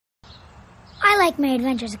like my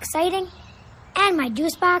adventures exciting and my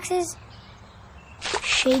juice boxes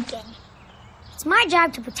shaking. It's my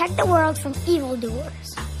job to protect the world from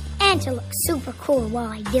evildoers and to look super cool while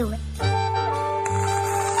I do it.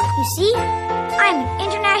 You see, I'm an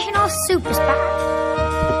international super spy.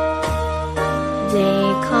 They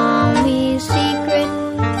call me Secret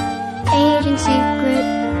Agent Secret.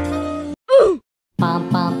 Bum,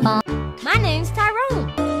 bum, bum. My name's Tyrone.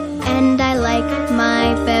 And I like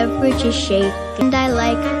my beverages shake. And I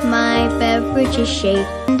like my beverages shake.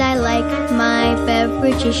 And I like my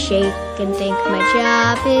beverages shake. And think my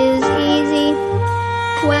job is easy.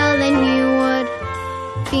 Well, then you would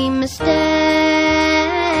be mistaken.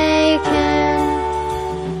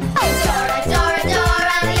 Dora, Dora,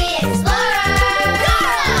 Dora, the Explorer.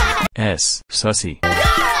 Dora! S. Sussy.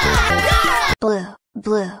 Dora! Blue,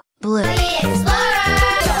 blue, blue. The Explorer.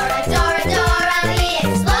 Dora, Dora, Dora, the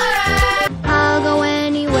Explorer. I'll go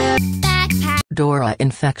anywhere. Backpack. Dora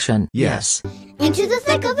infection. Yes. Into the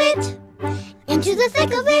thick of it. Into the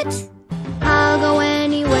thick of it. I'll go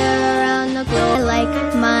anywhere around the globe. I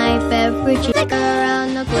like my beverages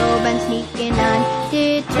around the globe and sneaking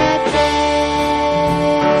undetected.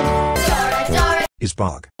 Dora, Dora. Is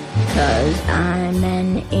Bog. 'Cause I'm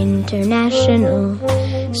an international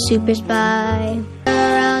super spy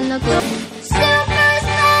around the globe. Super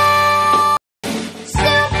spy!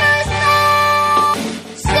 Super spy!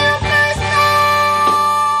 Super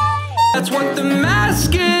spy! That's what the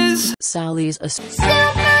mask is. Sally's a Super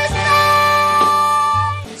spy!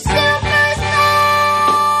 Super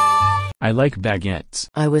spy! I like baguettes.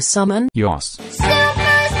 I was summoned. Yos.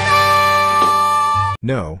 Super spy!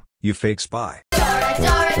 No, you fake spy. Dora,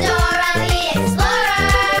 Dora, Dora, the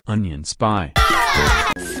Explorer! Onion spy.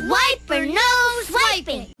 Swipe or no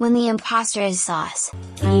swiping! When the imposter is sauce.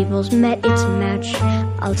 Evil's met its match.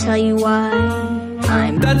 I'll tell you why.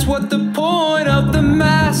 I'm That's what the point of the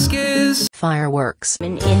mask is. Fireworks.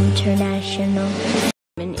 an international.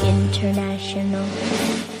 An international.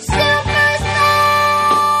 Super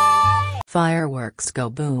spy! Fireworks go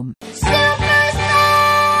boom. Super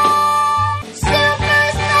spy!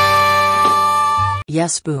 Super spy!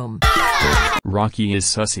 Yes, boom. Rocky is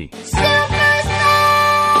sussy. Super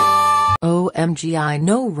spy! OMG, I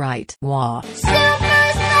know right. Wah.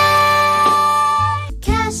 Super spy!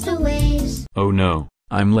 Castaways. Oh no,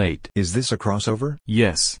 I'm late. Is this a crossover?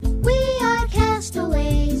 Yes. We are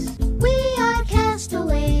castaways. We are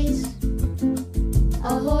castaways.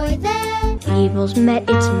 Ahoy there. Evil's met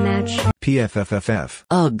its match. PFFFF.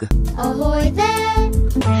 Ugh. Ahoy there.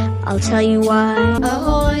 I'll tell you why.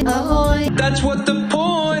 Ahoy, ahoy. That's what the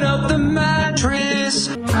point of the mattress.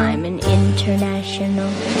 I'm an international.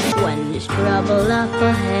 When there's trouble up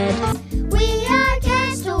ahead, we are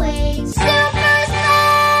castaways. Super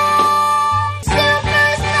spy! Super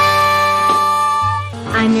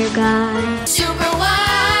spy! I'm your guy. Super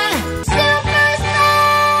one! Super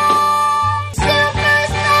spy! Super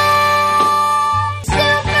spy!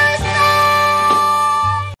 Super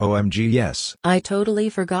spy! OMG, yes. I totally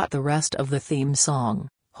forgot the rest of the theme song.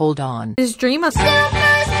 Hold on. His dream of Super spy!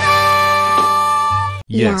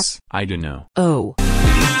 Yes, I don't know. Oh.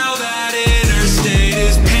 Now that interstate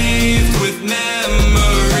is paved with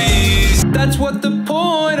memories. That's what the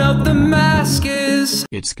point of the mask is.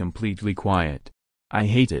 It's completely quiet. I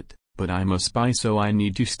hate it, but I'm a spy, so I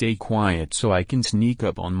need to stay quiet so I can sneak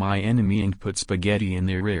up on my enemy and put spaghetti in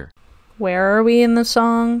their rear. Where are we in the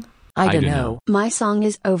song? I don't dunno. know. My song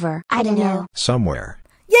is over. I don't know. Somewhere.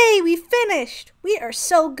 Yay, we finished! We are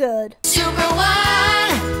so good. Super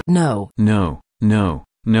one! No. No, no,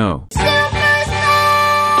 no. Super spy!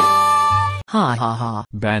 Ha ha ha.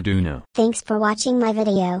 Bad Uno. Thanks for watching my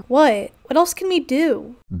video. What? What else can we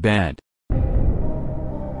do? Bad.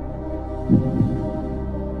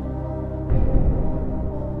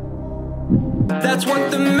 That's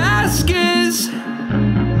what the mask is.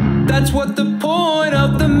 That's what the point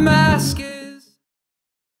of the mask is.